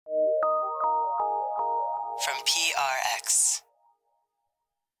from PRX.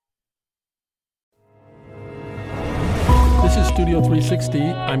 This is Studio 360.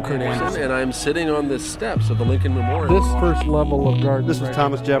 I'm Kurt Anderson. And I'm sitting on the steps of the Lincoln Memorial. This first level of garden. This is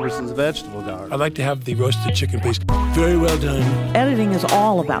Thomas Jefferson's vegetable garden. I'd like to have the roasted chicken, please. Very well done. Editing is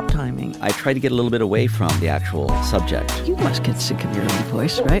all about timing. I try to get a little bit away from the actual subject. You must get sick of your own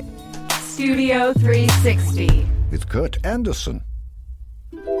voice, right? Studio 360. With Kurt Anderson.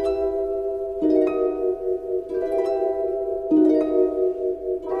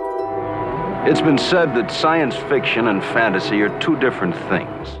 It's been said that science fiction and fantasy are two different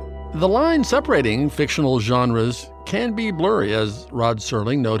things. The line separating fictional genres can be blurry, as Rod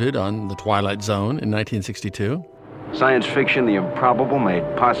Serling noted on The Twilight Zone in 1962. Science fiction, the improbable made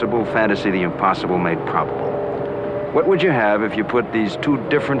possible. Fantasy, the impossible made probable. What would you have if you put these two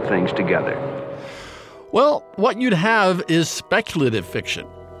different things together? Well, what you'd have is speculative fiction.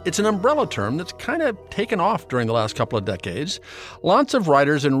 It's an umbrella term that's kind of taken off during the last couple of decades. Lots of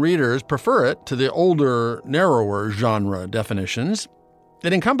writers and readers prefer it to the older, narrower genre definitions.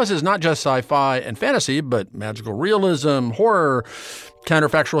 It encompasses not just sci-fi and fantasy, but magical realism, horror,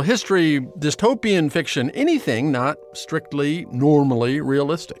 counterfactual history, dystopian fiction, anything not strictly, normally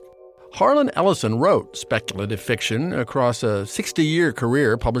realistic. Harlan Ellison wrote speculative fiction across a 60-year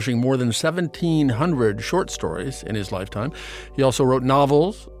career, publishing more than 1,700 short stories in his lifetime. He also wrote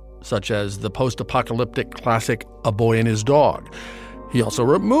novels, such as the post-apocalyptic classic A Boy and His Dog. He also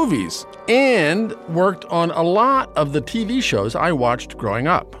wrote movies and worked on a lot of the TV shows I watched growing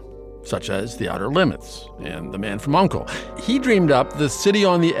up, such as The Outer Limits and The Man from U.N.C.L.E. He dreamed up The City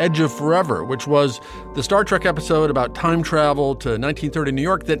on the Edge of Forever, which was the Star Trek episode about time travel to 1930 New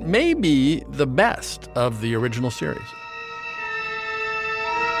York that may be the best of the original series.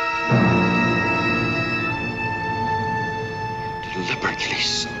 Deliberately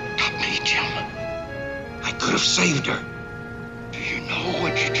stopped me, Jim. I could have saved her. Do you know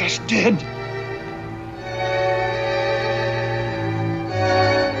what you just did?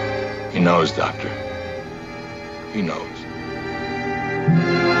 He knows, Doctor. He knows.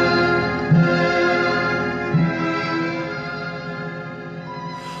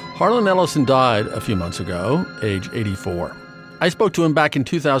 Harlan Ellison died a few months ago, age 84. I spoke to him back in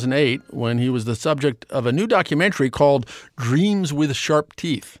 2008 when he was the subject of a new documentary called Dreams with Sharp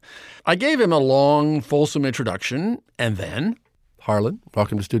Teeth. I gave him a long, fulsome introduction, and then, Harlan,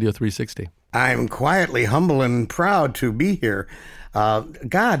 welcome to Studio 360. I'm quietly humble and proud to be here.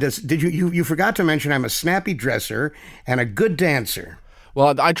 Did you forgot to mention I'm a snappy dresser and a good dancer.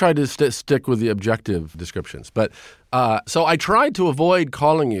 Well, I tried to stick with the objective descriptions, but so I tried to avoid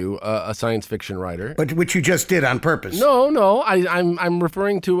calling you a science fiction writer. But which you just did on purpose. No, I'm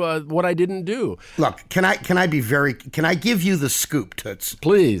referring to what I didn't do. Look, can I give you the scoop, Toots?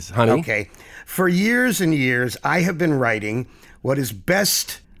 Please, honey. Okay. For years and years, I have been writing what is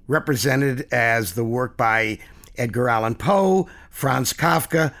best represented as the work by Edgar Allan Poe, Franz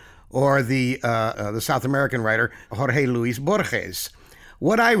Kafka, or the South American writer Jorge Luis Borges.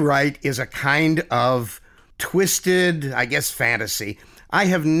 What I write is a kind of twisted, I guess, fantasy. I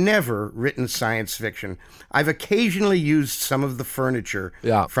have never written science fiction. I've occasionally used some of the furniture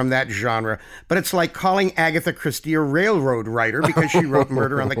from that genre, but it's like calling Agatha Christie a railroad writer because she wrote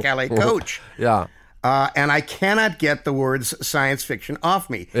Murder on the Calais Coach. Yeah. And I cannot get the words science fiction off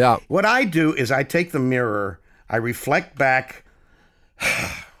me. Yeah. What I do is I take the mirror, I reflect back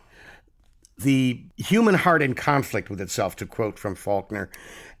the human heart in conflict with itself, to quote from Faulkner,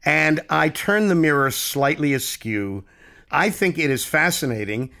 and I turn the mirror slightly askew. I think it is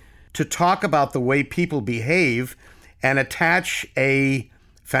fascinating to talk about the way people behave and attach a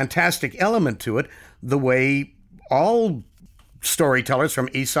fantastic element to it, the way all storytellers from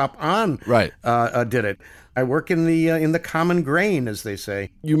Aesop on did it. I work in the common grain, as they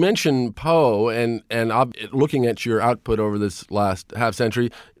say. You mentioned Poe, and looking at your output over this last half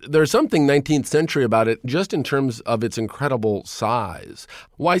century, there's something 19th century about it, just in terms of its incredible size.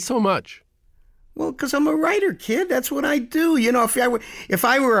 Why so much? Well, because I'm a writer, kid. That's what I do. You know, if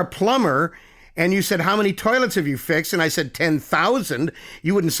I were a plumber and you said, how many toilets have you fixed? And I said 10,000,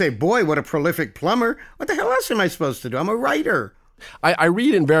 you wouldn't say, boy, what a prolific plumber. What the hell else am I supposed to do? I'm a writer. I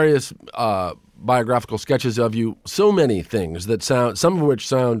read in various biographical sketches of you so many things that sound, some of which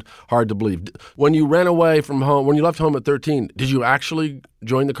sound hard to believe. When you ran away from home, when you left home at 13, did you actually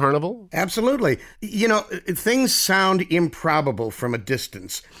join the carnival? Absolutely. You know, things sound improbable from a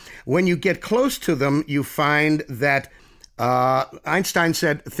distance. When you get close to them, you find that Einstein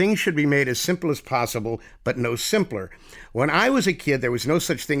said, things should be made as simple as possible, but no simpler. When I was a kid, there was no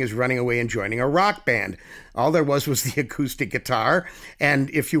such thing as running away and joining a rock band. All there was the acoustic guitar, and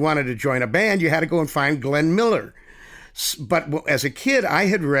if you wanted to join a band, you had to go and find Glenn Miller. But as a kid, I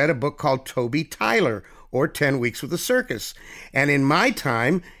had read a book called Toby Tyler, or 10 Weeks with the Circus. And in my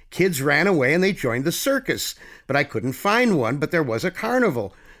time, kids ran away and they joined the circus. But I couldn't find one, but there was a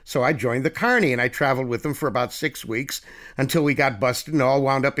carnival. So I joined the Carney, and I traveled with them for about 6 weeks until we got busted and all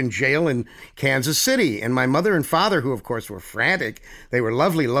wound up in jail in Kansas City. And my mother and father, who of course were frantic, they were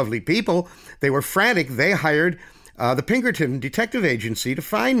lovely, lovely people, they were frantic. They hired the Pinkerton Detective Agency to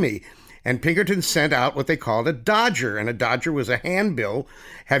find me. And Pinkerton sent out what they called a dodger, and a dodger was a handbill.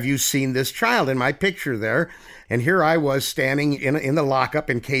 Have you seen this child? In my picture there. And here I was standing in the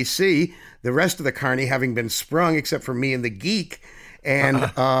lockup in KC, the rest of the Carney having been sprung except for me and the geek. And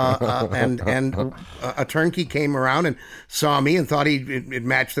a turnkey came around and saw me and thought it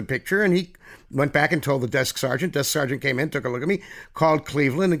matched the picture, and he went back and told the desk sergeant. Desk sergeant came in, took a look at me, called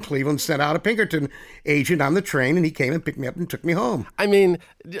Cleveland, and Cleveland sent out a Pinkerton agent on the train, and he came and picked me up and took me home. I mean,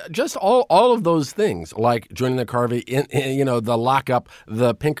 just all of those things, like joining the Carvey, the lockup,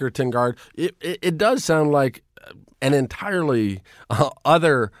 the Pinkerton guard, it does sound like an entirely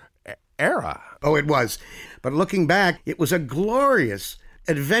other era. Oh, it was. But looking back, it was a glorious,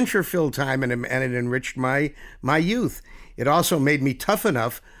 adventure-filled time, and it enriched my youth. It also made me tough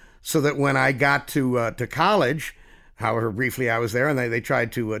enough so that when I got to college, however briefly I was there, and they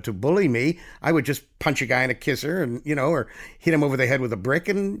tried to bully me, I would just punch a guy and a kisser, and or hit him over the head with a brick,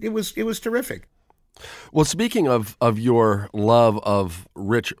 and it was terrific. Well, speaking of your love of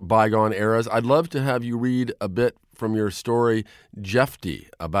rich bygone eras, I'd love to have you read a bit from your story, Jeffty,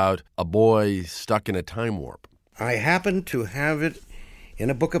 about a boy stuck in a time warp. I happen to have it in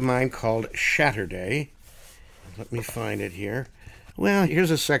a book of mine called Shatterday. Let me find it here. Well,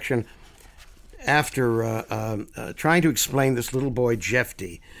 here's a section after trying to explain this little boy,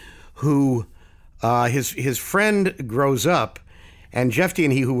 Jeffty, who his friend grows up, and Jeffty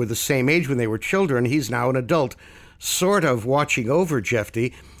and he, who were the same age when they were children, he's now an adult, sort of watching over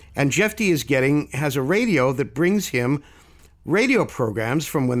Jeffty. And Jeffty has a radio that brings him radio programs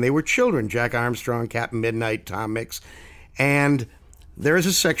from when they were children, Jack Armstrong, Captain Midnight, Tom Mix. And there is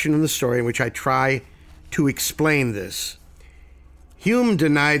a section in the story in which I try to explain this. Hume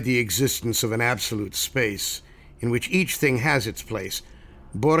denied the existence of an absolute space in which each thing has its place.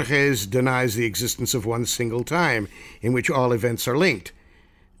 Borges denies the existence of one single time in which all events are linked.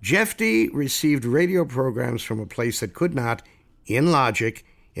 Jeffty received radio programs from a place that could not, in logic,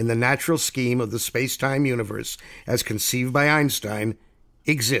 in the natural scheme of the space-time universe, as conceived by Einstein,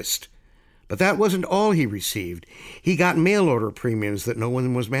 exist. But that wasn't all he received. He got mail-order premiums that no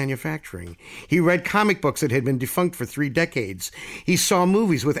one was manufacturing. He read comic books that had been defunct for 3 decades. He saw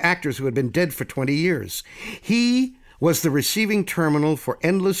movies with actors who had been dead for 20 years. He was the receiving terminal for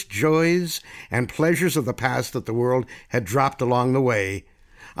endless joys and pleasures of the past that the world had dropped along the way.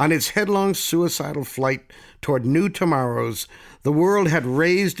 On its headlong suicidal flight toward new tomorrows, the world had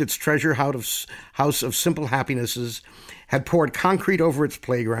raised its treasure house of simple happinesses, had poured concrete over its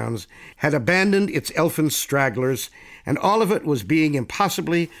playgrounds, had abandoned its elfin stragglers, and all of it was being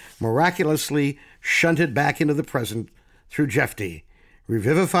impossibly, miraculously shunted back into the present through Jeffty.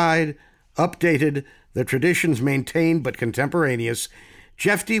 Revivified, updated, the traditions maintained but contemporaneous,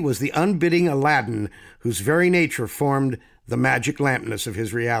 Jeffty was the unbidden Aladdin whose very nature formed the magic lampness of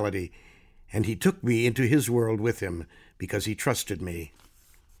his reality, and he took me into his world with him because he trusted me.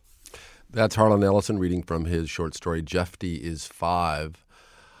 That's Harlan Ellison reading from his short story, Jeffty is 5.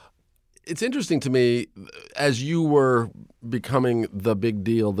 It's interesting to me, as you were becoming the big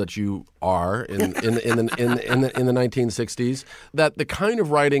deal that you are in the 1960s, that the kind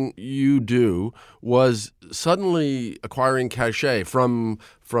of writing you do was suddenly acquiring cachet from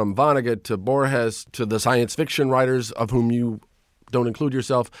Vonnegut to Borges to the science fiction writers of whom you don't include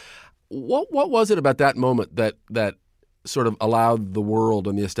yourself. What was it about that moment that sort of allowed the world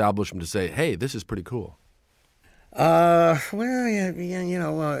and the establishment to say, hey, this is pretty cool? Well, yeah,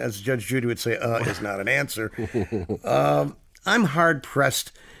 as Judge Judy would say, is not an answer. I'm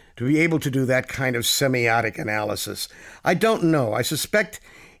hard-pressed to be able to do that kind of semiotic analysis. I don't know. I suspect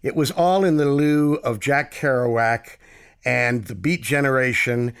it was all in the lieu of Jack Kerouac and the Beat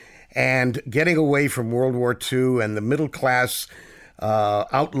Generation and getting away from World War II and the middle-class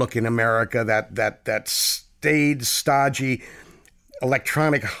outlook in America, that staid, stodgy,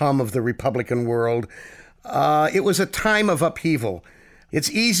 electronic hum of the Republican world. It was a time of upheaval. It's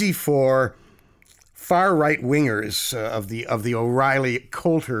easy for far right wingers of the O'Reilly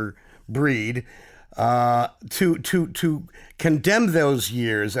Coulter breed to condemn those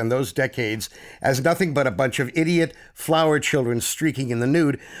years and those decades as nothing but a bunch of idiot flower children streaking in the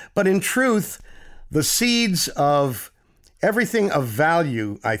nude. But in truth, the seeds of everything of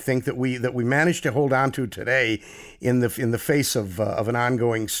value, I think, that we managed to hold on to today in the face of an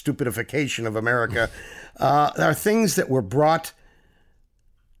ongoing stupidification of America are things that were brought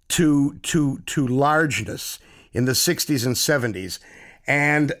to largeness in the 60s and 70s.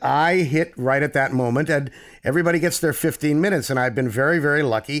 And I hit right at that moment, and everybody gets their 15 minutes, and I've been very, very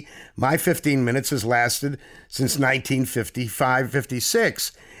lucky. My 15 minutes has lasted since 1955,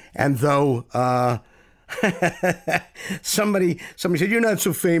 56. And though somebody said, "You're not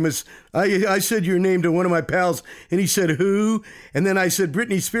so famous," I said your name to one of my pals, and he said, "Who?" And then I said,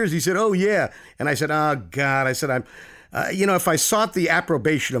 "Britney Spears." He said, "Oh, yeah." And I said, "Oh, God." I said, if I sought the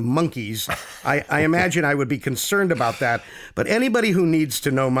approbation of monkeys, I imagine I would be concerned about that. But anybody who needs to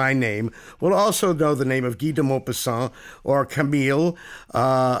know my name will also know the name of Guy de Maupassant or Camille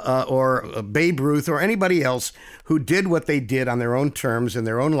or Babe Ruth or anybody else who did what they did on their own terms in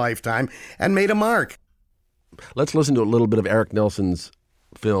their own lifetime and made a mark. Let's listen to a little bit of Eric Nelson's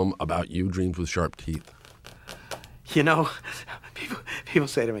film about you, Dreams with Sharp Teeth. You know, people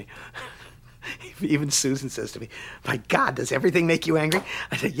say to me, even Susan says to me, "My God, does everything make you angry?"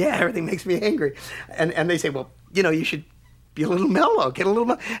 I said, "Yeah, everything makes me angry." And they say, "Well, you should be a little mellow, get a little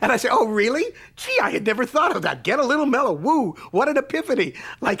mellow." And I say, "Oh, really? Gee, I had never thought of that. Get a little mellow. Woo, what an epiphany.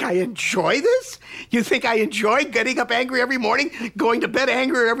 Like I enjoy this? You think I enjoy getting up angry every morning, going to bed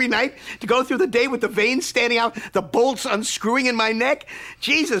angry every night, to go through the day with the veins standing out, the bolts unscrewing in my neck?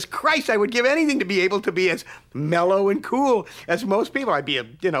 Jesus Christ, I would give anything to be able to be as mellow and cool as most people. I'd be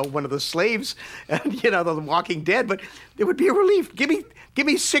one of the slaves and, the Walking Dead, but it would be a relief. Give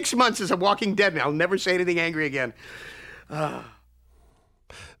me 6 months as a Walking Dead and I'll never say anything angry again."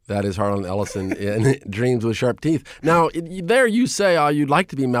 That is Harlan Ellison in Dreams with Sharp Teeth. Now, there you say you'd like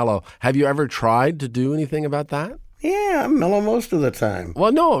to be mellow. Have you ever tried to do anything about that? Yeah, I'm mellow most of the time.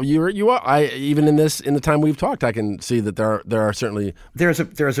 Well, no, you are. Even in the time we've talked, I can see that there are certainly there's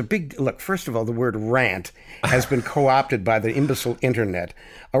a big look. First of all, the word rant has been co-opted by the imbecile internet.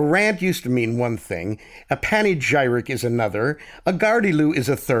 A rant used to mean one thing. A panegyric is another. A gardyloo is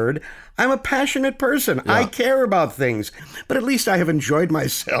a third. I'm a passionate person. Yeah. I care about things, but at least I have enjoyed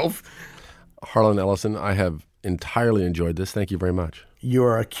myself. Harlan Ellison, I have entirely enjoyed this. Thank you very much.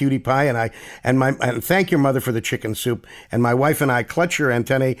 You're a cutie pie, and thank your mother for the chicken soup. And my wife and I clutch your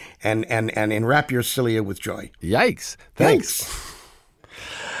antennae and enwrap your cilia with joy. Yikes! Thanks.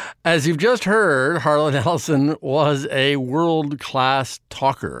 As you've just heard, Harlan Ellison was a world-class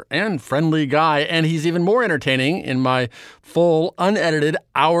talker and friendly guy, and he's even more entertaining in my full, unedited,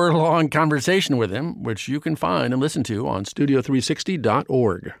 hour-long conversation with him, which you can find and listen to on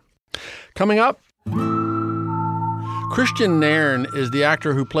studio360.org. Coming up, Christian Nairn is the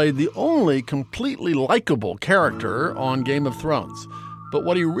actor who played the only completely likable character on Game of Thrones. But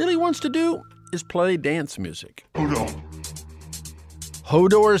what he really wants to do is play dance music.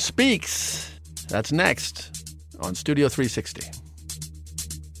 Hodor Speaks. That's next on Studio 360.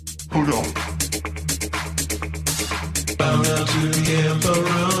 Hodor. Bow down to the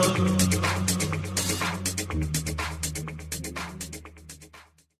Emperor.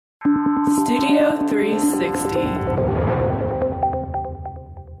 Studio 360.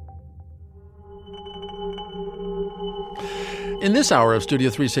 In this hour of Studio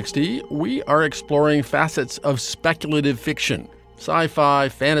 360, we are exploring facets of speculative fiction, sci-fi,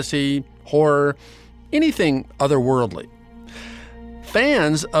 fantasy, horror, anything otherworldly.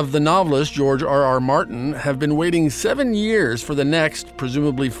 Fans of the novelist George R.R. Martin have been waiting 7 years for the next,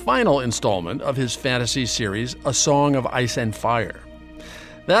 presumably final installment of his fantasy series, A Song of Ice and Fire.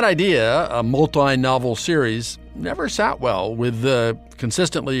 That idea, a multi-novel series, never sat well with the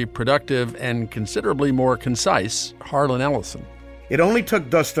consistently productive and considerably more concise Harlan Ellison. It only took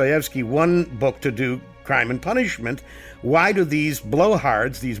Dostoevsky one book to do Crime and Punishment. Why do these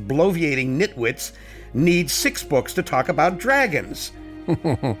blowhards, these bloviating nitwits, need 6 books to talk about dragons?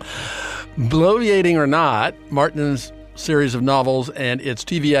 Bloviating or not, Martin's series of novels and its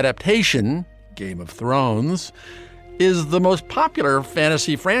TV adaptation, Game of Thrones, is the most popular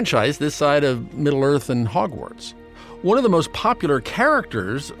fantasy franchise this side of Middle-earth and Hogwarts. One of the most popular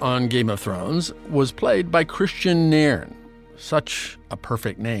characters on Game of Thrones was played by Christian Nairn. Such a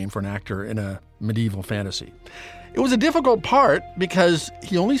perfect name for an actor in a medieval fantasy. It was a difficult part because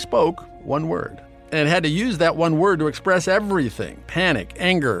he only spoke one word and had to use that one word to express everything: panic,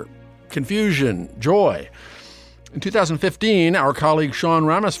 anger, confusion, joy. In 2015, our colleague Sean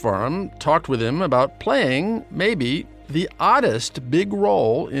Ramaswamy talked with him about playing, maybe, the oddest big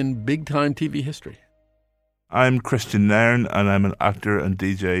role in big-time TV history. I'm Christian Nairn, and I'm an actor and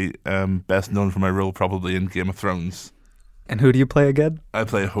DJ, best known for my role probably in Game of Thrones. And who do you play again? I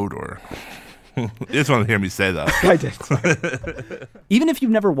play Hodor. You just want to hear me say that. I did. Even if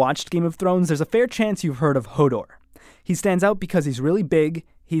you've never watched Game of Thrones, there's a fair chance you've heard of Hodor. He stands out because he's really big,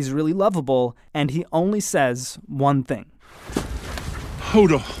 he's really lovable, and he only says one thing.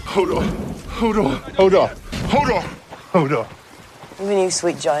 Hodor, Hodor, Hodor, Hodor, Hodor, Hodor. Even you,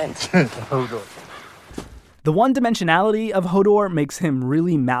 sweet giant. Hodor. The one-dimensionality of Hodor makes him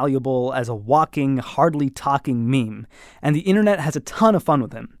really malleable as a walking, hardly talking meme, and the internet has a ton of fun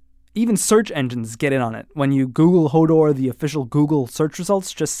with him. Even search engines get in on it. When you Google Hodor, the official Google search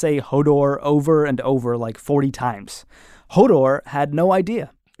results just say Hodor over and over like 40 times. Hodor had no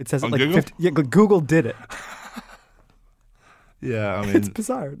idea. It says it like Google? 50. Yeah, Google did it. Yeah, I mean... It's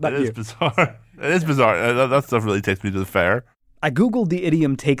bizarre. It is bizarre. It is bizarre. That stuff really takes me to the fair. I Googled the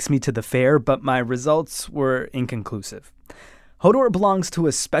idiom takes me to the fair, but my results were inconclusive. Hodor belongs to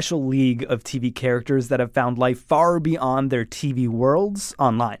a special league of TV characters that have found life far beyond their TV worlds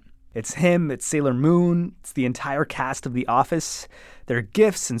online. It's him, it's Sailor Moon, it's the entire cast of The Office. There are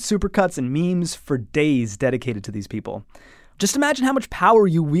GIFs and supercuts and memes for days dedicated to these people. Just imagine how much power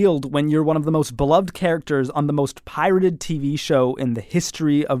you wield when you're one of the most beloved characters on the most pirated TV show in the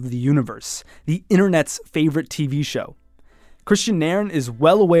history of the universe, the internet's favorite TV show. Christian Nairn is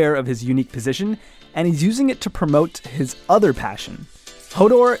well aware of his unique position, and he's using it to promote his other passion.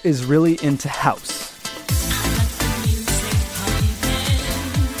 Hodor is really into house.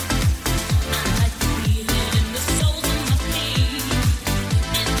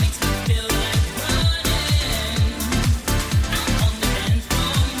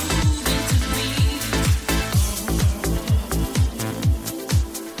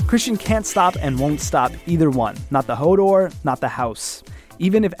 Christian can't stop and won't stop either one. Not the Hodor, not the house.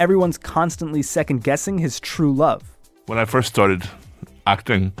 Even if everyone's constantly second-guessing his true love. When I first started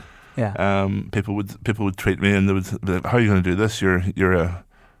acting, yeah, people would treat me and they would be like, "How are you going to do this? You're a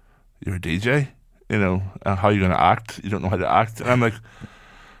DJ, you know. How are you going to act? You don't know how to act." And I'm like,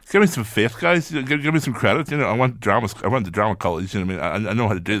 "Give me some faith, guys. Give me some credit. You know, I went to drama college. You know what I mean? I know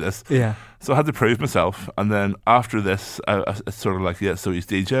how to do this." Yeah. So I had to prove myself, and then after this, it's sort of like, yeah, so he's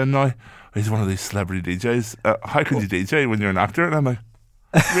DJing now. He's one of these celebrity DJs. How can you DJ when you're an actor? And I'm like,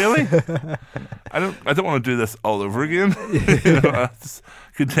 really? I don't want to do this all over again. You know, just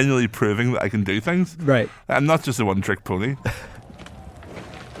continually proving that I can do things. Right. I'm not just a one-trick pony.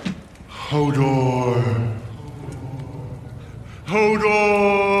 Hodor.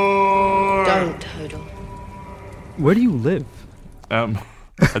 Hodor. Don't, Hodor. Where do you live?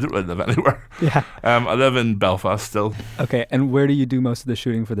 I don't really live anywhere. Yeah. I live in Belfast still. Okay, and where do you do most of the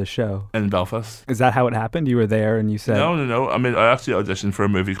shooting for the show? In Belfast. Is that how it happened? You were there and you said... No. I mean, I actually auditioned for a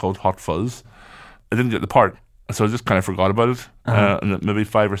movie called Hot Fuzz. I didn't get the part, so I just kind of forgot about it. And then maybe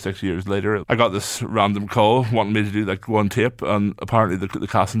 5 or 6 years later, I got this random call wanting me to do like one tape, and apparently the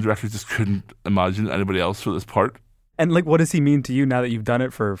casting director just couldn't imagine anybody else for this part. And like, what does he mean to you now that you've done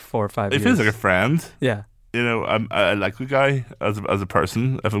it for 4 or 5 years? He feels like a friend. Yeah. You know, I like the guy as a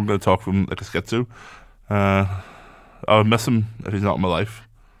person. If I'm going to talk to him like a schizo, I'll miss him if he's not in my life.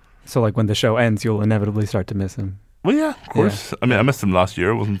 So, like, when the show ends, you'll inevitably start to miss him. Well, yeah, of course. Yeah. I mean, I missed him last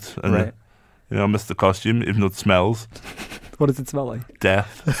year. Wasn't right? I missed the costume, even though it smells. What does it smell like?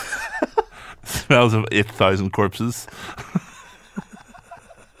 Death. It smells of 8,000 corpses.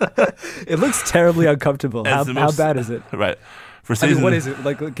 It looks terribly uncomfortable. How bad is it? Right. What is it?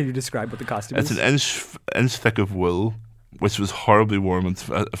 Like, can you describe what the costume is? It's an inch thick of wool, which was horribly warm in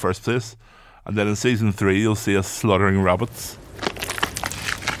the first place. And then in season 3, you'll see us slaughtering rabbits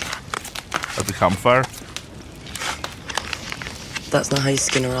at the campfire. That's not how you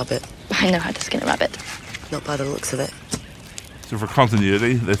skin a rabbit. I know how to skin a rabbit. Not by the looks of it. So for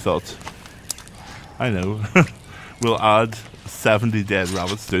continuity, they thought, I know, we'll add 70 dead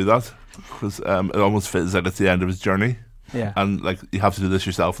rabbits to that, because it almost feels like it's the end of his journey. Yeah. And like, you have to do this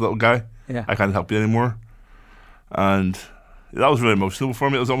yourself, little guy. Yeah. I can't help you anymore. And that was really emotional for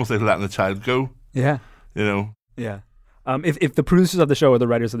me. It was almost like letting a child go. Yeah. You know? Yeah. If the producers of the show or the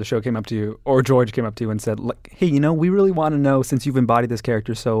writers of the show came up to you, or George came up to you and said, like, hey, you know, we really want to know, since you've embodied this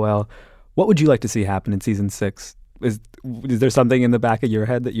character so well, what would you like to see happen in season 6? Is there something in the back of your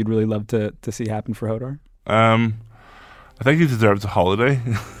head that you'd really love to see happen for Hodor? I think he deserves a holiday.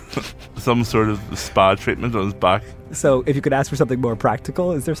 Some sort of spa treatment on his back. So if you could ask for something more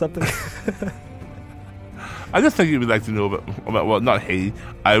practical, is there something? I just think he would like to know about well, not he.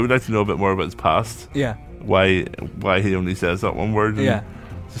 I would like to know a bit more about his past. Yeah. Why he only says that one word. Yeah.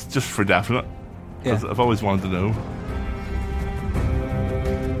 Just for definite. Yeah. I've always wanted to know.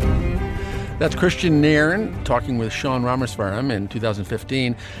 That's Christian Nairn talking with Sean Rameswaram in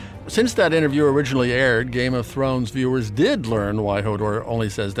 2015. Since that interview originally aired, Game of Thrones viewers did learn why Hodor only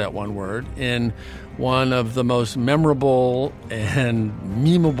says that one word in one of the most memorable and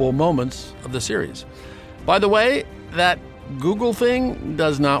memeable moments of the series. By the way, that Google thing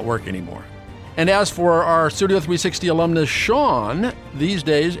does not work anymore. And as for our Studio 360 alumnus Sean, these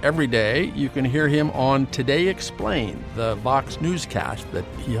days, every day, you can hear him on Today Explained, the Vox newscast that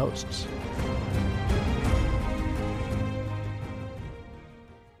he hosts.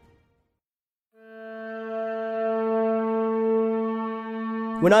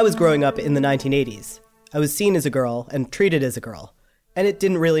 When I was growing up in the 1980s, I was seen as a girl and treated as a girl, and it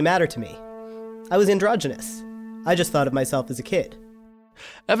didn't really matter to me. I was androgynous. I just thought of myself as a kid.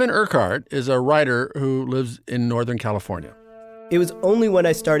 Evan Urquhart is a writer who lives in Northern California. It was only when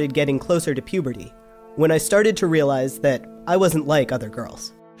I started getting closer to puberty, when I started to realize that I wasn't like other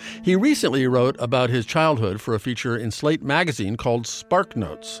girls. He recently wrote about his childhood for a feature in Slate magazine called Spark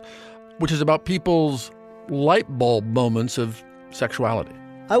Notes, which is about people's light bulb moments of sexuality.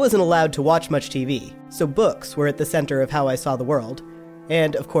 I wasn't allowed to watch much TV, so books were at the center of how I saw the world,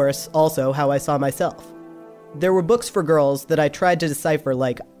 and, of course, also how I saw myself. There were books for girls that I tried to decipher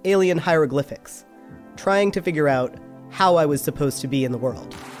like alien hieroglyphics, trying to figure out how I was supposed to be in the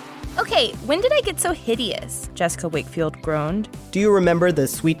world. Okay, when did I get so hideous? Jessica Wakefield groaned. Do you remember the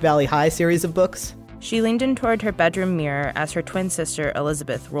Sweet Valley High series of books? She leaned in toward her bedroom mirror as her twin sister,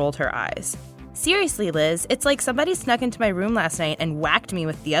 Elizabeth, rolled her eyes. Seriously, Liz, it's like somebody snuck into my room last night and whacked me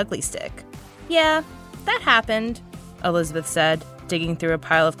with the ugly stick. Yeah, that happened, Elizabeth said, digging through a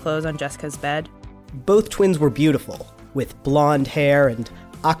pile of clothes on Jessica's bed. Both twins were beautiful, with blonde hair and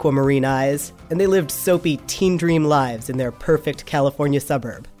aquamarine eyes, and they lived soapy teen dream lives in their perfect California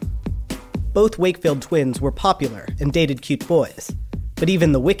suburb. Both Wakefield twins were popular and dated cute boys, but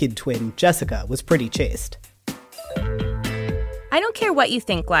even the wicked twin, Jessica, was pretty chaste. I don't care what you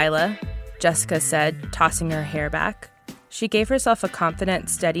think, Lila, Jessica said, tossing her hair back. She gave herself a confident,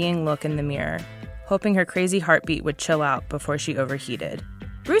 steadying look in the mirror, hoping her crazy heartbeat would chill out before she overheated.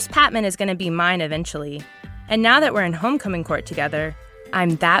 Bruce Patman is going to be mine eventually, and now that we're in homecoming court together,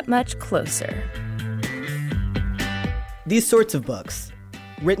 I'm that much closer. These sorts of books,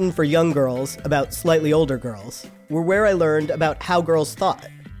 written for young girls about slightly older girls, were where I learned about how girls thought,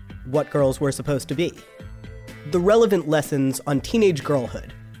 what girls were supposed to be. The relevant lessons on teenage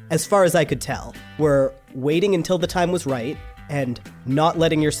girlhood, as far as I could tell, were waiting until the time was right and not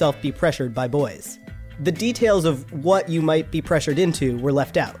letting yourself be pressured by boys. The details of what you might be pressured into were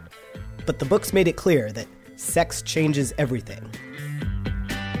left out, but the books made it clear that sex changes everything.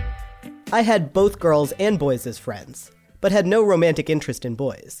 I had both girls and boys as friends, but had no romantic interest in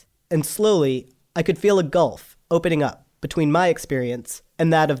boys, and slowly I could feel a gulf opening up between my experience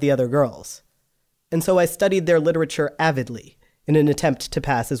and that of the other girls. And so I studied their literature avidly, in an attempt to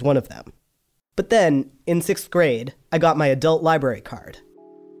pass as one of them. But then, in 6th grade, I got my adult library card.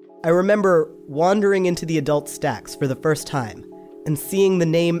 I remember wandering into the adult stacks for the first time and seeing the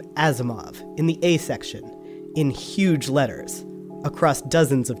name Asimov in the A section, in huge letters, across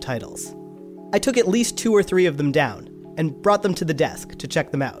dozens of titles. I took at least 2 or 3 of them down and brought them to the desk to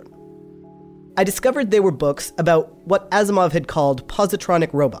check them out. I discovered they were books about what Asimov had called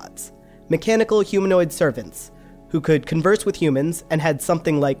positronic robots, mechanical humanoid servants who could converse with humans and had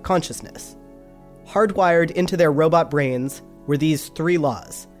something like consciousness. Hardwired into their robot brains were these 3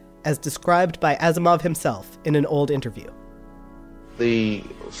 laws, as described by Asimov himself in an old interview. The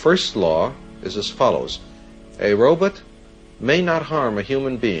first law is as follows. A robot may not harm a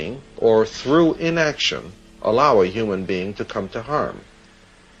human being or through inaction allow a human being to come to harm.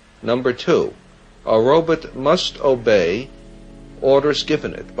 Number 2, a robot must obey orders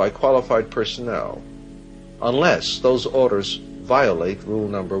given it by qualified personnel unless those orders violate rule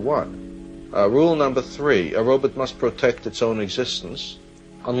number 1. Rule number 3, a robot must protect its own existence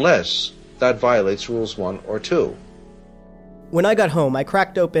unless that violates rules 1 or 2. When I got home, I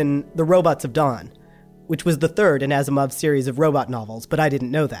cracked open The Robots of Dawn, which was the 3rd in Asimov's series of robot novels, but I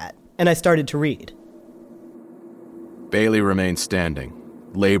didn't know that, and I started to read. Bailey remained standing,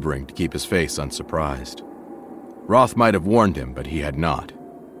 laboring to keep his face unsurprised. Roth might have warned him, but he had not.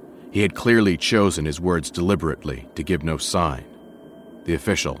 He had clearly chosen his words deliberately to give no sign. The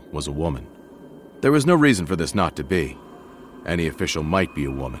official was a woman. There was no reason for this not to be. Any official might be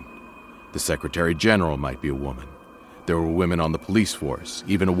a woman. The Secretary General might be a woman. There were women on the police force,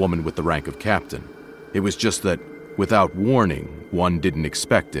 even a woman with the rank of captain. It was just that, without warning, one didn't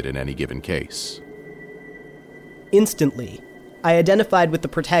expect it in any given case. Instantly, I identified with the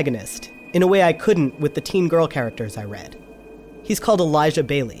protagonist in a way I couldn't with the teen girl characters I read. He's called Elijah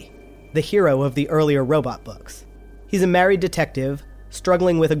Bailey, the hero of the earlier robot books. He's a married detective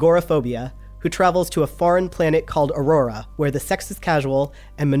struggling with agoraphobia who travels to a foreign planet called Aurora, where the sex is casual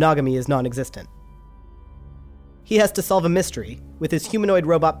and monogamy is non-existent. He has to solve a mystery with his humanoid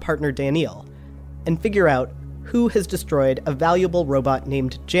robot partner Daniil and figure out who has destroyed a valuable robot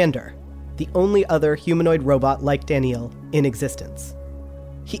named Jander, the only other humanoid robot like Daniil in existence.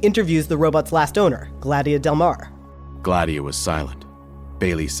 He interviews the robot's last owner, Gladia Delmar. Gladia was silent.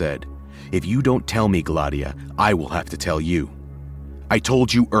 Bailey said, "If you don't tell me, Gladia, I will have to tell you. I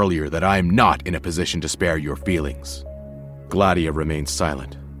told you earlier that I am not in a position to spare your feelings." Gladia remained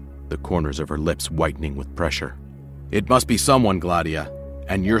silent, the corners of her lips whitening with pressure. "It must be someone, Gladia,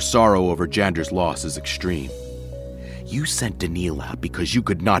 and your sorrow over Jander's loss is extreme. You sent Daniil out because you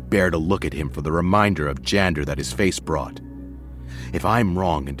could not bear to look at him for the reminder of Jander that his face brought. If I'm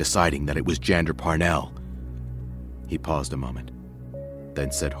wrong in deciding that it was Jander Parnell..." He paused a moment,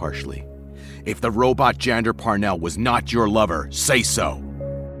 then said harshly, "If the robot Jander Parnell was not your lover, say so."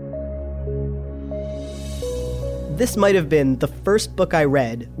 This might have been the first book I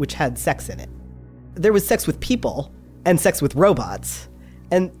read which had sex in it. There was sex with people, and sex with robots,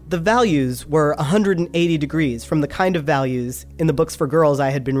 and the values were 180 degrees from the kind of values in the books for girls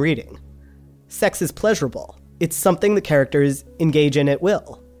I had been reading. Sex is pleasurable. It's something the characters engage in at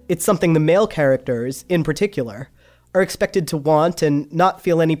will. It's something the male characters, in particular, are expected to want and not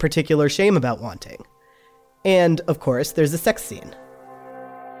feel any particular shame about wanting. And, of course, there's a sex scene.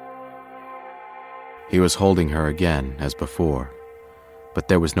 He was holding her again, as before, but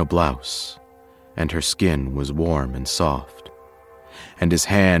there was no blouse, and her skin was warm and soft, and his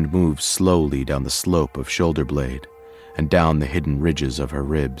hand moved slowly down the slope of shoulder blade and down the hidden ridges of her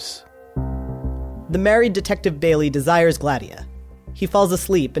ribs. The married Detective Bailey desires Gladia. He falls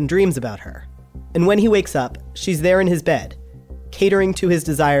asleep and dreams about her. And when he wakes up, she's there in his bed, catering to his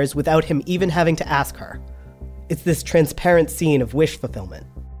desires without him even having to ask her. It's this transparent scene of wish fulfillment.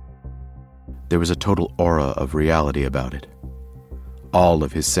 There was a total aura of reality about it. All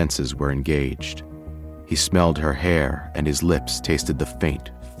of his senses were engaged. He smelled her hair, and his lips tasted the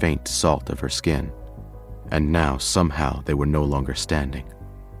faint, faint salt of her skin. And now, somehow, they were no longer standing.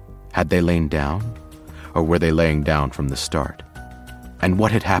 Had they lain down, or were they laying down from the start? And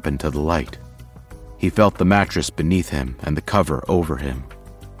what had happened to the light? He felt the mattress beneath him and the cover over him.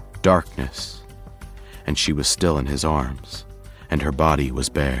 Darkness. And she was still in his arms, and her body was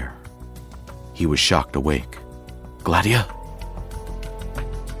bare. He was shocked awake. "Gladia?"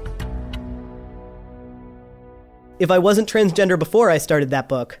 If I wasn't transgender before I started that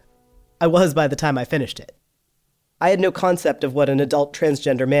book, I was by the time I finished it. I had no concept of what an adult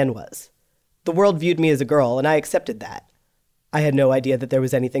transgender man was. The world viewed me as a girl, and I accepted that. I had no idea that there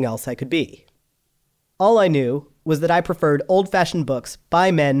was anything else I could be. All I knew was that I preferred old-fashioned books by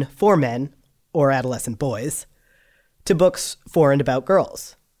men for men, or adolescent boys, to books for and about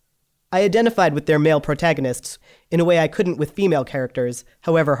girls. I identified with their male protagonists in a way I couldn't with female characters,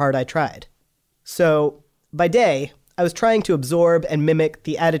 however hard I tried. So, by day, I was trying to absorb and mimic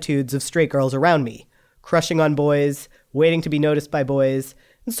the attitudes of straight girls around me, crushing on boys, waiting to be noticed by boys,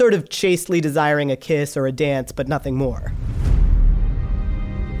 and sort of chastely desiring a kiss or a dance, but nothing more.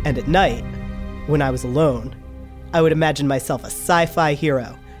 And at night, when I was alone, I would imagine myself a sci-fi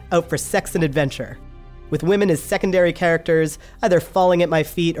hero, out for sex and adventure, with women as secondary characters, either falling at my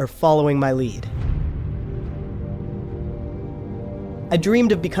feet or following my lead. I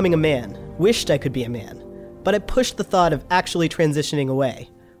dreamed of becoming a man, wished I could be a man, but I pushed the thought of actually transitioning away,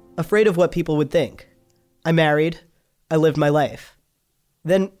 afraid of what people would think. I married, I lived my life.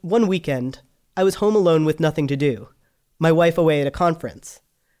 Then, one weekend, I was home alone with nothing to do, my wife away at a conference,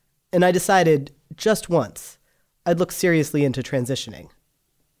 and I decided, just once, I'd look seriously into transitioning.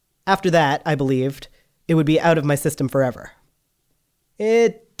 After that, I believed, it would be out of my system forever.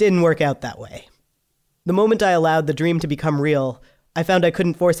 It didn't work out that way. The moment I allowed the dream to become real, I found I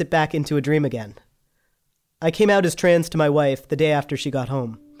couldn't force it back into a dream again. I came out as trans to my wife the day after she got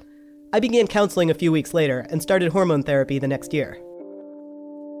home. I began counseling a few weeks later and started hormone therapy the next year.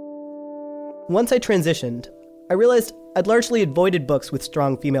 Once I transitioned, I realized I'd largely avoided books with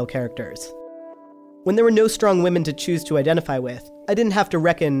strong female characters. When there were no strong women to choose to identify with, I didn't have to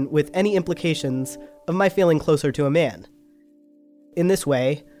reckon with any implications of my feeling closer to a man. In this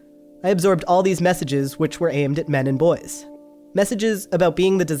way, I absorbed all these messages which were aimed at men and boys. Messages about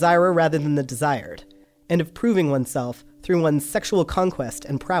being the desirer rather than the desired, and of proving oneself through one's sexual conquest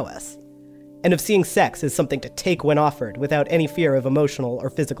and prowess, and of seeing sex as something to take when offered without any fear of emotional or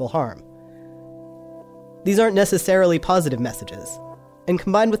physical harm. These aren't necessarily positive messages, and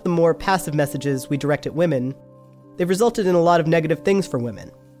combined with the more passive messages we direct at women, they've resulted in a lot of negative things for women.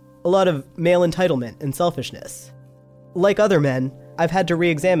 a lot of male entitlement and selfishness. Like other men, I've had to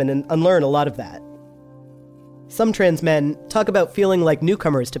re-examine and unlearn a lot of that. Some trans men talk about feeling like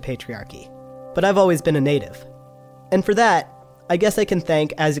newcomers to patriarchy, but I've always been a native. And for that, I guess I can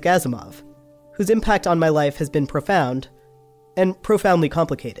thank Isaac Asimov, whose impact on my life has been profound and profoundly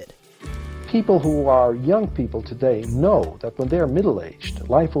complicated. People who are young people today know that when they're middle-aged,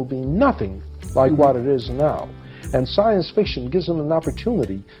 life will be nothing like what it is now. And science fiction gives them an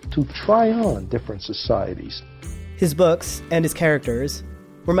opportunity to try on different societies. His books and his characters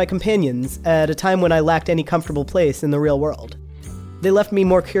were my companions at a time when I lacked any comfortable place in the real world. They left me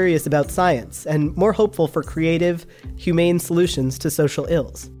more curious about science and more hopeful for creative, humane solutions to social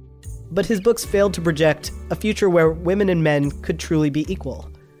ills. But his books failed to project a future where women and men could truly be equal.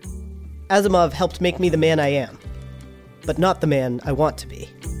 Asimov helped make me the man I am, but not the man I want to be.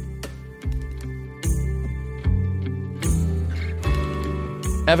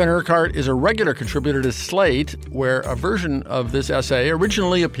 Evan Urquhart is a regular contributor to Slate, where a version of this essay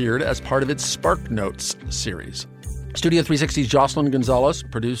originally appeared as part of its Spark Notes series. Studio 360's Jocelyn Gonzalez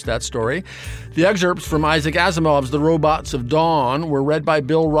produced that story. The excerpts from Isaac Asimov's The Robots of Dawn were read by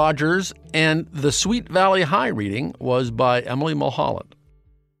Bill Rogers, and the Sweet Valley High reading was by Emily Mulholland.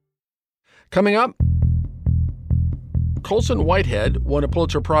 Coming up, Colson Whitehead won a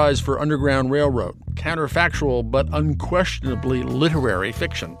Pulitzer Prize for Underground Railroad, counterfactual but unquestionably literary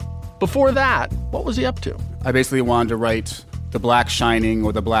fiction. Before that, what was he up to? I basically wanted to write The Black Shining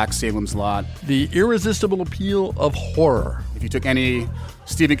or The Black Salem's Lot. The irresistible appeal of horror. If you took any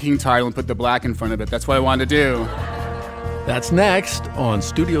Stephen King title and put the black in front of it, that's what I wanted to do. That's next on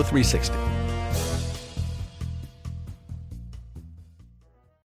Studio 360.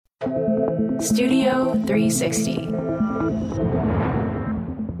 Studio 360.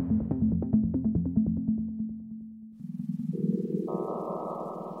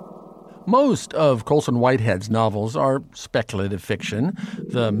 Most of Colson Whitehead's novels are speculative fiction,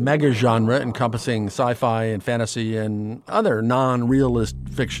 the mega-genre encompassing sci-fi and fantasy and other non-realist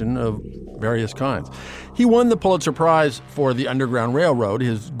fiction of various kinds. He won the Pulitzer Prize for The Underground Railroad,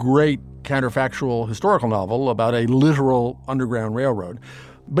 his great counterfactual historical novel about a literal underground railroad.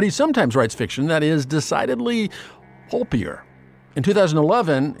 But he sometimes writes fiction that is decidedly pulpier. In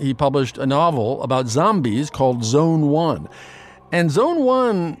 2011, he published a novel about zombies called Zone 1. And Zone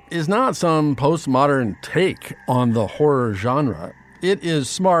 1 is not some postmodern take on the horror genre. It is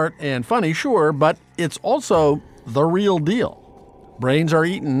smart and funny, sure, but it's also the real deal. Brains are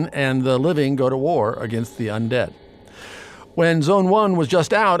eaten and the living go to war against the undead. When Zone 1 was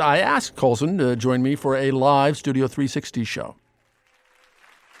just out, I asked Colson to join me for a live Studio 360 show.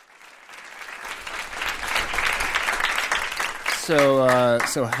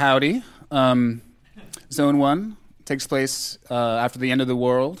 So howdy. Zone 1 takes place after the end of the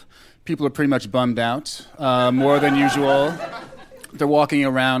world. People are pretty much bummed out, more than usual. They're walking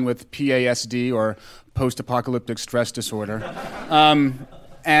around with PASD, or post-apocalyptic stress disorder.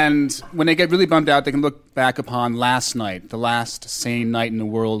 And when they get really bummed out, they can look back upon last night, the last sane night in the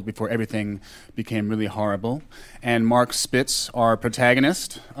world before everything became really horrible. And Mark Spitz, our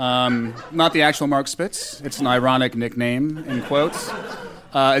protagonist, not the actual Mark Spitz, it's an ironic nickname, in quotes,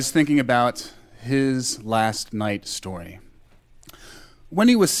 is thinking about his last night story. When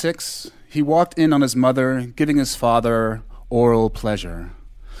he was 6, he walked in on his mother giving his father oral pleasure.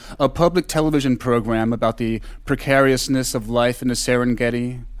 A public television program about the precariousness of life in the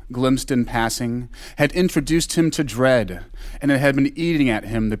Serengeti, glimpsed in passing, had introduced him to dread, and it had been eating at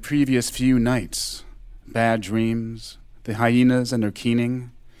him the previous few nights. Bad dreams, the hyenas and their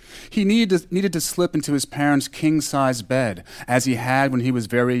keening. He needed to slip into his parents' king-size bed, as he had when he was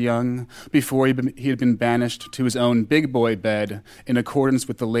very young, before he had been banished to his own big boy bed in accordance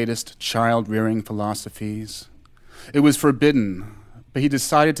with the latest child-rearing philosophies. It was forbidden, but he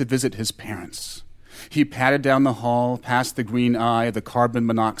decided to visit his parents. He padded down the hall, past the green eye of the carbon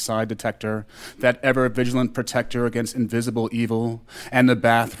monoxide detector, that ever-vigilant protector against invisible evil, and the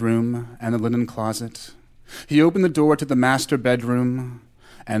bathroom and the linen closet. He opened the door to the master bedroom,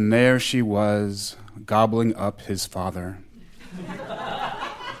 and there she was, gobbling up his father.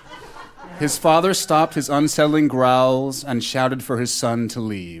 His father stopped his unsettling growls and shouted for his son to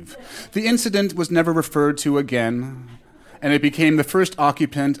leave. The incident was never referred to again, and it became the first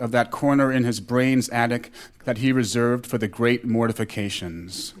occupant of that corner in his brain's attic that he reserved for the great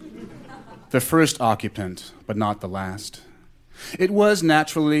mortifications. The first occupant, but not the last. It was,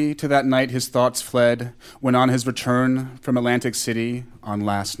 naturally, to that night his thoughts fled, when on his return from Atlantic City on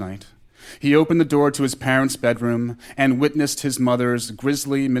last night, he opened the door to his parents' bedroom and witnessed his mother's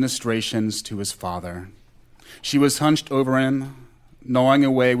grisly ministrations to his father. She was hunched over him, gnawing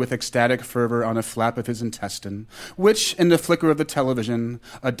away with ecstatic fervor on a flap of his intestine, which, in the flicker of the television,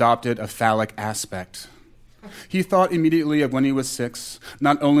 adopted a phallic aspect. He thought immediately of when he was 6,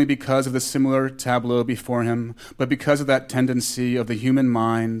 not only because of the similar tableau before him, but because of that tendency of the human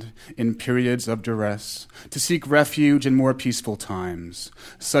mind, in periods of duress, to seek refuge in more peaceful times,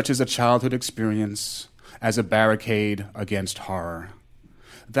 such as a childhood experience, as a barricade against horror.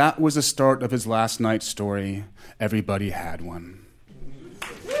 That was the start of his last night's story. Everybody had one.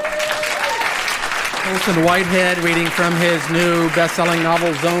 Colson Whitehead reading from his new best-selling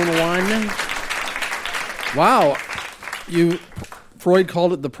novel, Zone 1. Wow. Freud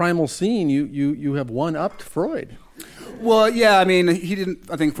called it the primal scene. You have one-upped Freud. Well, yeah, I mean, he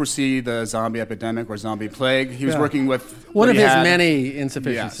didn't, I think, foresee the zombie epidemic or zombie plague. He was working with one of his many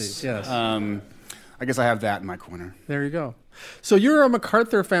insufficiencies, yes. I guess I have that in my corner. There you go. So you're a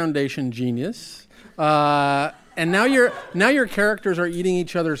MacArthur Foundation genius, and now your characters are eating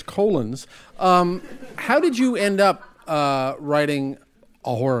each other's colons. How did you end up writing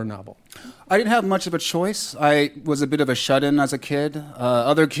a horror novel? I didn't have much of a choice. I was a bit of a shut-in as a kid.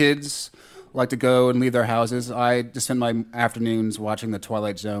 Other kids like to go and leave their houses. I just spent my afternoons watching The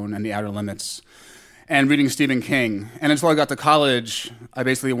Twilight Zone and The Outer Limits and reading Stephen King. And until I got to college, I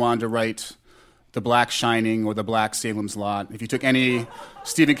basically wanted to write The Black Shining or The Black Salem's Lot. If you took any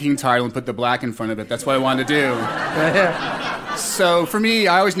Stephen King title and put the black in front of it, that's what I wanted to do. So for me,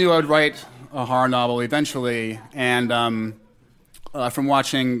 I always knew I would write a horror novel eventually. And from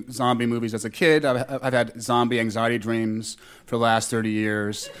watching zombie movies as a kid, I've had zombie anxiety dreams for the last 30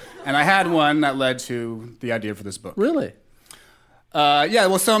 years. And I had one that led to the idea for this book. Really? Yeah,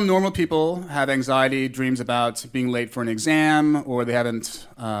 well, some normal people have anxiety dreams about being late for an exam, or they haven't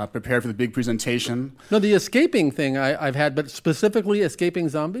prepared for the big presentation. No, the escaping thing I've had, but specifically escaping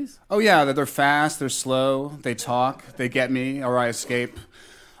zombies? Oh, yeah, they're fast, they're slow, they talk, they get me, or I escape.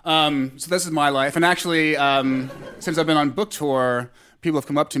 So this is my life. And actually, since I've been on book tour, people have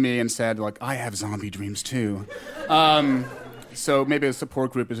come up to me and said, like, I have zombie dreams too. So maybe a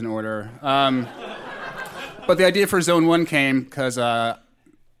support group is in order. But the idea for Zone 1 came because I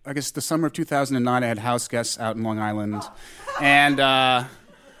guess the summer of 2009, I had house guests out in Long Island. And the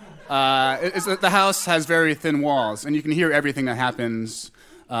house has very thin walls, and you can hear everything that happens.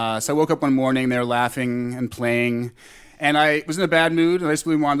 So I woke up one morning, they were laughing and playing. And I was in a bad mood, and I just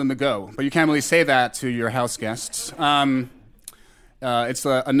really wanted them to go. But you can't really say that to your house guests. It's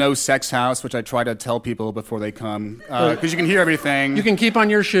a no-sex house, which I try to tell people before they come, because you can hear everything. You can keep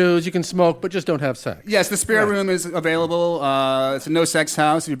on your shoes, you can smoke, but just don't have sex. Yes, the spare room is available. It's a no-sex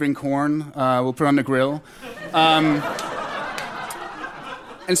house. If you bring corn, we'll put it on the grill.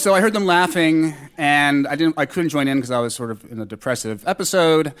 And so I heard them laughing, and I couldn't join in because I was sort of in a depressive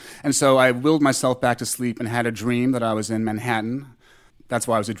episode. And so I willed myself back to sleep and had a dream that I was in Manhattan. That's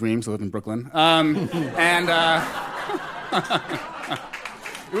why it was a dream, so I live in Brooklyn. And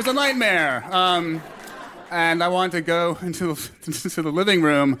it was a nightmare. And I wanted to go into the living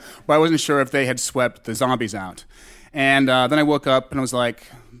room, but I wasn't sure if they had swept the zombies out. And then I woke up and I was like,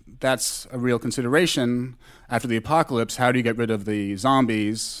 that's a real consideration. After the apocalypse, how do you get rid of the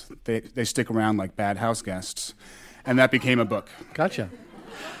zombies? They stick around like bad house guests. And that became a book. Gotcha.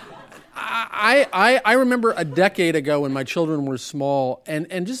 I remember a decade ago when my children were small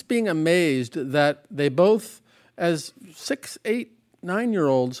and just being amazed that they both, as 6, 8,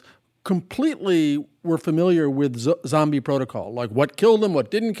 9-year-olds, completely were familiar with zombie protocol, like what killed them,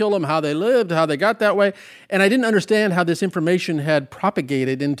 what didn't kill them, how they lived, how they got that way. And I didn't understand how this information had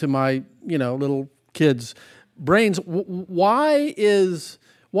propagated into my, little kids' brains. Why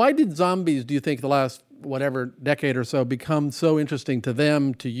did zombies, do you think, the last whatever decade or so become so interesting to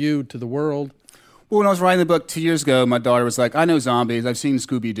them, to you, to the world? Well, when I was writing the book 2 years ago, my daughter was like, I know zombies, I've seen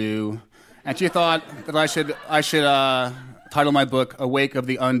Scooby-Doo. And she thought that I should title my book Awake of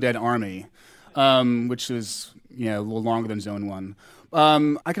the Undead Army, which is a little longer than Zone 1.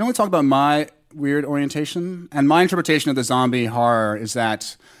 I can only talk about my weird orientation, and my interpretation of the zombie horror is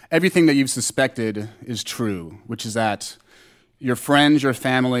that everything that you've suspected is true, which is that your friends, your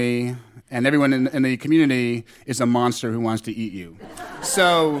family, and everyone in the community is a monster who wants to eat you.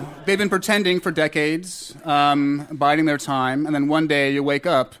 So they've been pretending for decades, biding their time, and then one day you wake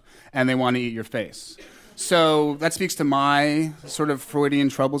up and they want to eat your face. So that speaks to my sort of Freudian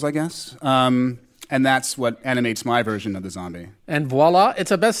troubles, I guess. And that's what animates my version of the zombie. And voila,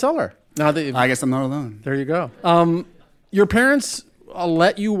 it's a bestseller. Now that I guess I'm not alone. There you go. Your parents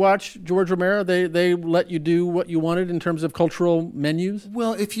let you watch George Romero? They let you do what you wanted in terms of cultural menus?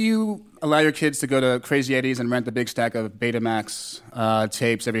 Well, if you allow your kids to go to Crazy Eddie's and rent a big stack of Betamax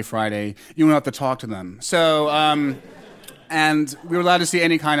tapes every Friday, you won't have to talk to them. So, And we were allowed to see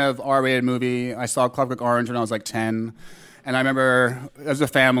any kind of R-rated movie. I saw Clockwork Orange when I was like 10. And I remember, as a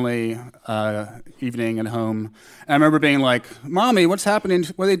family evening at home, and I remember being like, Mommy, what's happening?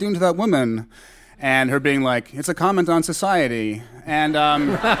 What are they doing to that woman? And her being like, it's a comment on society. And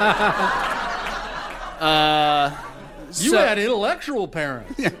you had intellectual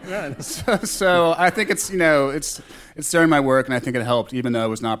parents. Yeah. So I think it's during my work, and I think it helped, even though it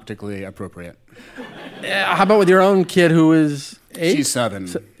was not particularly appropriate. How about with your own kid who is 8? She's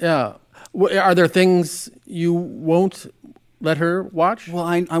 7. Yeah. Are there things you won't let her watch? Well,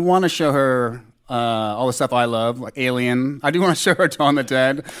 I want to show her all the stuff I love, like Alien. I do want to show her Dawn of the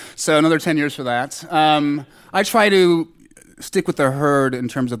Dead. So another 10 years for that. I try to stick with the herd in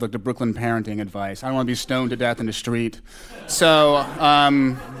terms of like the Brooklyn parenting advice. I don't want to be stoned to death in the street. So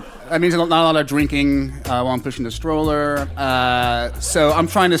that means not a lot of drinking while I'm pushing the stroller. So I'm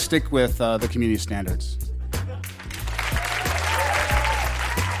trying to stick with the community standards.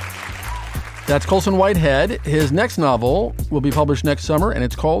 That's Colson Whitehead. His next novel will be published next summer, and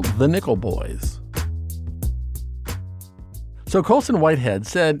it's called The Nickel Boys. So Colson Whitehead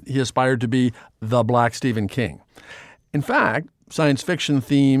said he aspired to be the Black Stephen King. In fact, science fiction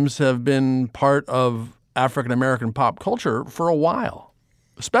themes have been part of African-American pop culture for a while,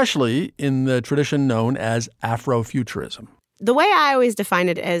 especially in the tradition known as Afrofuturism. The way I always define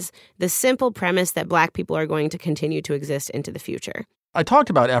it as the simple premise that Black people are going to continue to exist into the future. I talked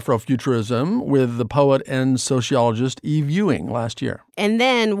about Afrofuturism with the poet and sociologist Eve Ewing last year. And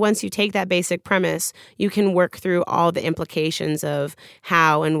then once you take that basic premise, you can work through all the implications of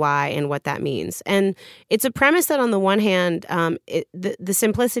how and why and what that means. And it's a premise that on the one hand, the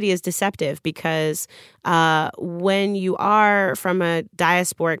simplicity is deceptive because when you are from a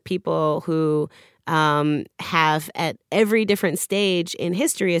diasporic people who have at every different stage in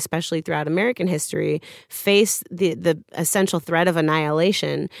history, especially throughout American history, face the essential threat of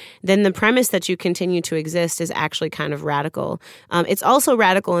annihilation, then the premise that you continue to exist is actually kind of radical. It's also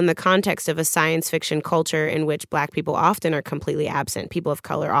radical in the context of a science fiction culture in which Black people often are completely absent. People of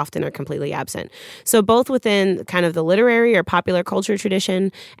color often are completely absent. So both within kind of the literary or popular culture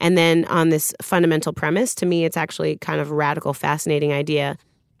tradition and then on this fundamental premise, to me, it's actually kind of a radical, fascinating idea.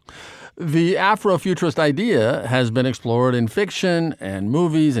 The Afrofuturist idea has been explored in fiction and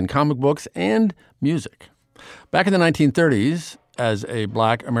movies and comic books and music. Back in the 1930s, as a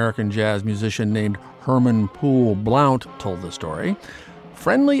Black American jazz musician named Herman Poole Blount told the story,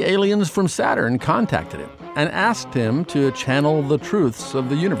 friendly aliens from Saturn contacted him and asked him to channel the truths of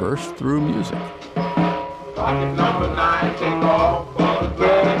the universe through music. Rocket number 9, take off for the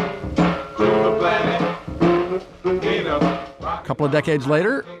planet, to the planet, get up. A couple of decades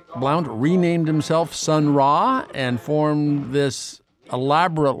later, Blount renamed himself Sun Ra and formed this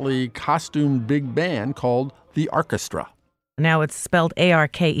elaborately costumed big band called the Arkestra. Now it's spelled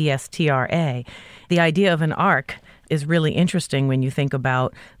Arkestra. The idea of an ark is really interesting when you think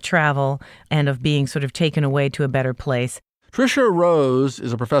about travel and of being sort of taken away to a better place. Tricia Rose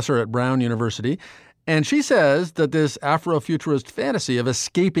is a professor at Brown University, and she says that this Afrofuturist fantasy of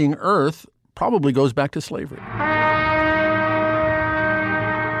escaping Earth probably goes back to slavery.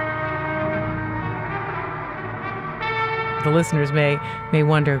 The listeners may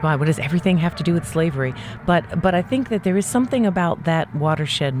wonder, why, what does everything have to do with slavery? But I think that there is something about that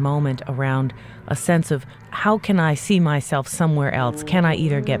watershed moment around a sense of how can I see myself somewhere else? Can I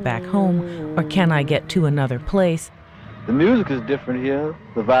either get back home or can I get to another place? The music is different here.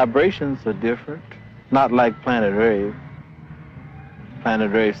 The vibrations are different. Not like Planet Rave.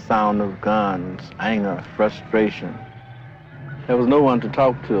 Planet Rave's sound of guns, anger, frustration. There was no one to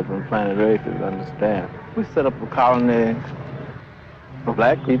talk to from Planet Rave to understand. We set up a colony for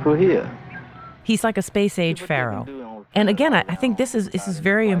Black people here. He's like a space-age pharaoh. And again, I think this is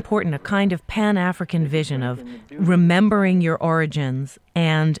very important, a kind of Pan-African vision of remembering your origins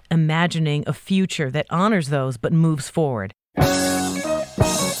and imagining a future that honors those but moves forward.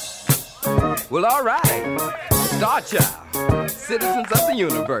 Well, all right. Star Child, citizens of the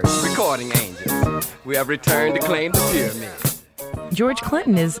universe, recording angels. We have returned to claim the pyramid. George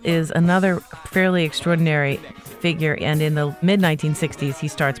Clinton is another fairly extraordinary figure, and in the mid-1960s he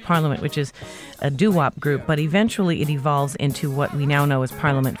starts Parliament, which is a doo-wop group, but eventually it evolves into what we now know as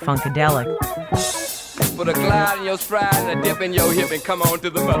Parliament Funkadelic. Put a glide in your stride and a dip in your hip and come on to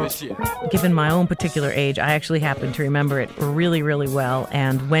the mothership. Given my own particular age, I actually happen to remember it really, really well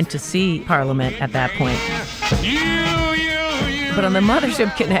and went to see Parliament at that point. But on the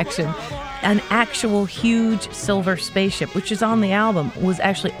Mothership Connection, an actual huge silver spaceship, which is on the album, was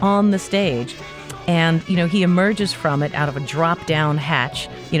actually on the stage. And, he emerges from it out of a drop-down hatch,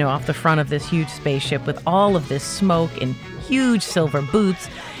 off the front of this huge spaceship with all of this smoke and huge silver boots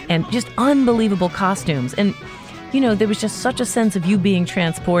and just unbelievable costumes. And, there was just such a sense of you being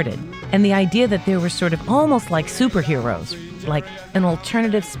transported. And the idea that there were sort of almost like superheroes, like an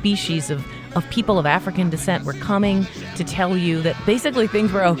alternative species of people of African descent were coming to tell you that basically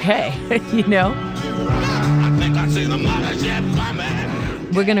things were okay,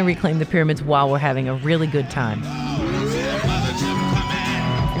 We're going to reclaim the pyramids while we're having a really good time.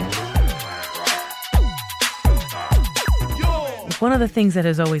 One of the things that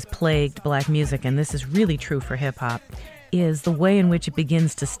has always plagued black music, and this is really true for hip-hop, is the way in which it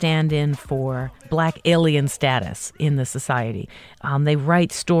begins to stand in for black alien status in the society. They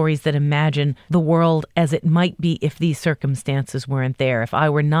write stories that imagine the world as it might be if these circumstances weren't there, if I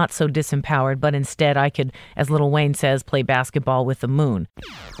were not so disempowered, but instead I could, as Lil Wayne says, play basketball with the moon.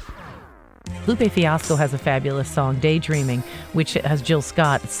 Lupe Fiasco has a fabulous song, Daydreaming, which has Jill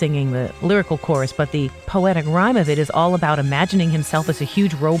Scott singing the lyrical chorus, but the poetic rhyme of it is all about imagining himself as a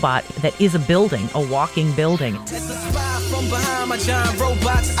huge robot that is a building, a walking building. From behind my giant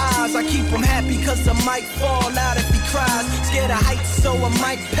robot's eyes, I keep him happy because I might fall out if he cries. Scared of heights, so I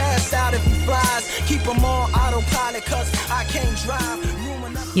might pass out if he flies. Keep him on autopilot because I can't drive.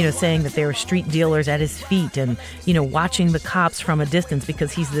 Saying that there are street dealers at his feet and, watching the cops from a distance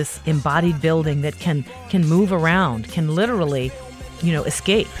because he's this embodied building that can move around, can literally,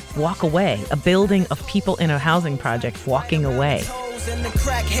 escape, walk away. A building of people in a housing project walking away. And the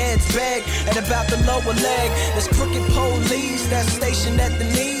crackheads beg at about the lower leg. There's crooked police that's stationed at the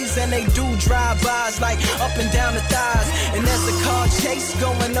knees, and they do drive-bys like up and down the thighs. And there's a car chase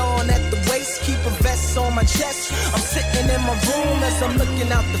going on at the waist. Keep a vest on my chest. I'm sitting in my room as I'm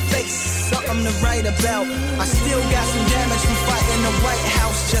looking out the face. Something to write about. I still got some damage from fighting the White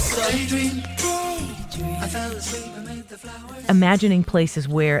House. Just a daydream. I fell asleep and made the flowers. Imagining places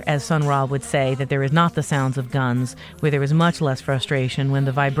where, as Sun Ra would say, that there is not the sounds of guns, where there is much less frustration, when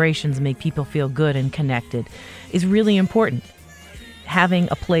the vibrations make people feel good and connected, is really important. Having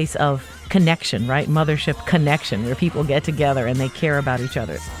a place of connection, right? Mothership connection, where people get together and they care about each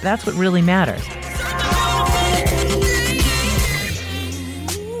other. That's what really matters.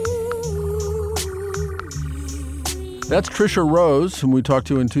 That's Trisha Rose, whom we talked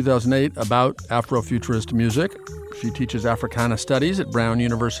to in 2008 about Afrofuturist music. She teaches Africana Studies at Brown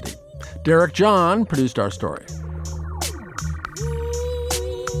University. Derek John produced our story.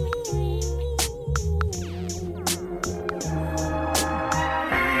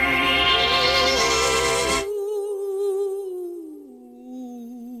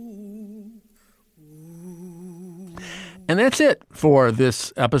 And that's it for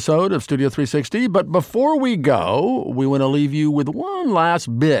this episode of Studio 360. But before we go, we want to leave you with one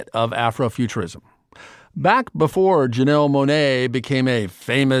last bit of Afrofuturism. Back before Janelle Monáe became a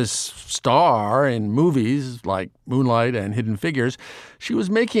famous star in movies like Moonlight and Hidden Figures, she was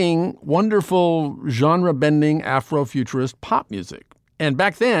making wonderful genre-bending Afrofuturist pop music. And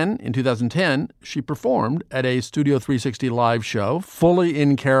back then, in 2010, she performed at a Studio 360 live show, fully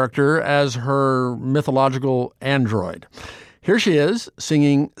in character as her mythological android. Here she is,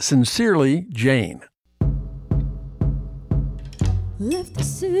 singing Sincerely Jane. Left the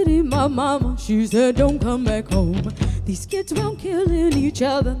city, my mama, she said don't come back home. These kids around killing each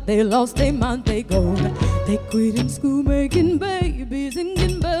other, they lost their mind, they gone. They quit in school making babies and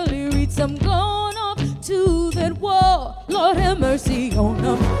can barely read some gone off to that war. Lord have mercy on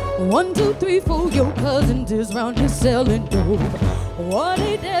them. 1, 2, 3, 4, your cousin is round here selling dope. What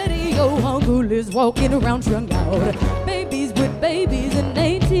a daddy, your uncle is walking around strung out. Babies with babies and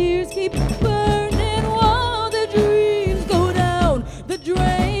they tears keep burning while the dreams go down the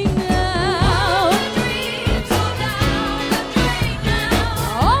drain now. The dreams go down the drain now.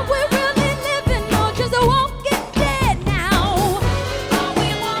 Are we really living or just a walking dead now? Are we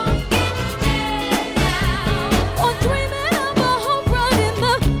walking dead now? Or dreaming of a hope right in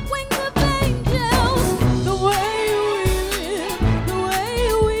the wings of angels? The way we live, the way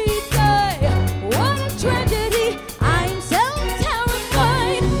we die. What a tragedy, I'm so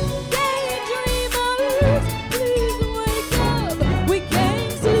terrified. Daydreamers, please wake up. We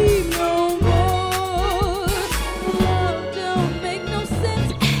can't sleep no more. Love don't make no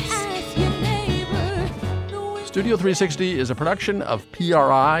sense. Ask your neighbor. Studio 360 is a production of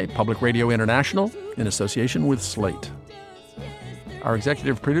PRI, Public Radio International, in association with Slate. Our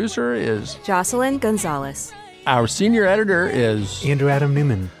executive producer is Jocelyn Gonzalez. Our senior editor is Andrew Adam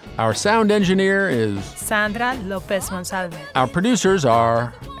Newman. Our sound engineer is Sandra Lopez Monsalve. Our producers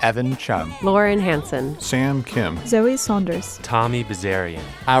are Evan Chung. Lauren Hansen. Sam Kim. Zoe Saunders. Tommy Bazarian.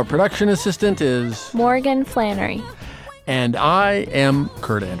 Our production assistant is Morgan Flannery. And I am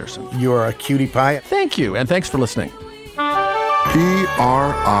Kurt Anderson. You're a cutie pie. Thank you, and thanks for listening.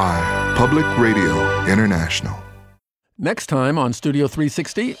 PRI, Public Radio International. Next time on Studio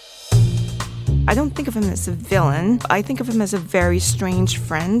 360. I don't think of him as a villain. I think of him as a very strange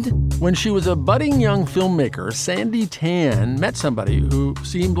friend. When she was a budding young filmmaker, Sandy Tan met somebody who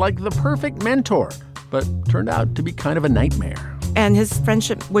seemed like the perfect mentor, but turned out to be kind of a nightmare. And his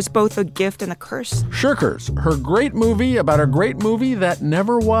friendship was both a gift and a curse. Shirkers, her great movie about a great movie that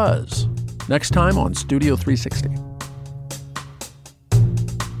never was. Next time on Studio 360.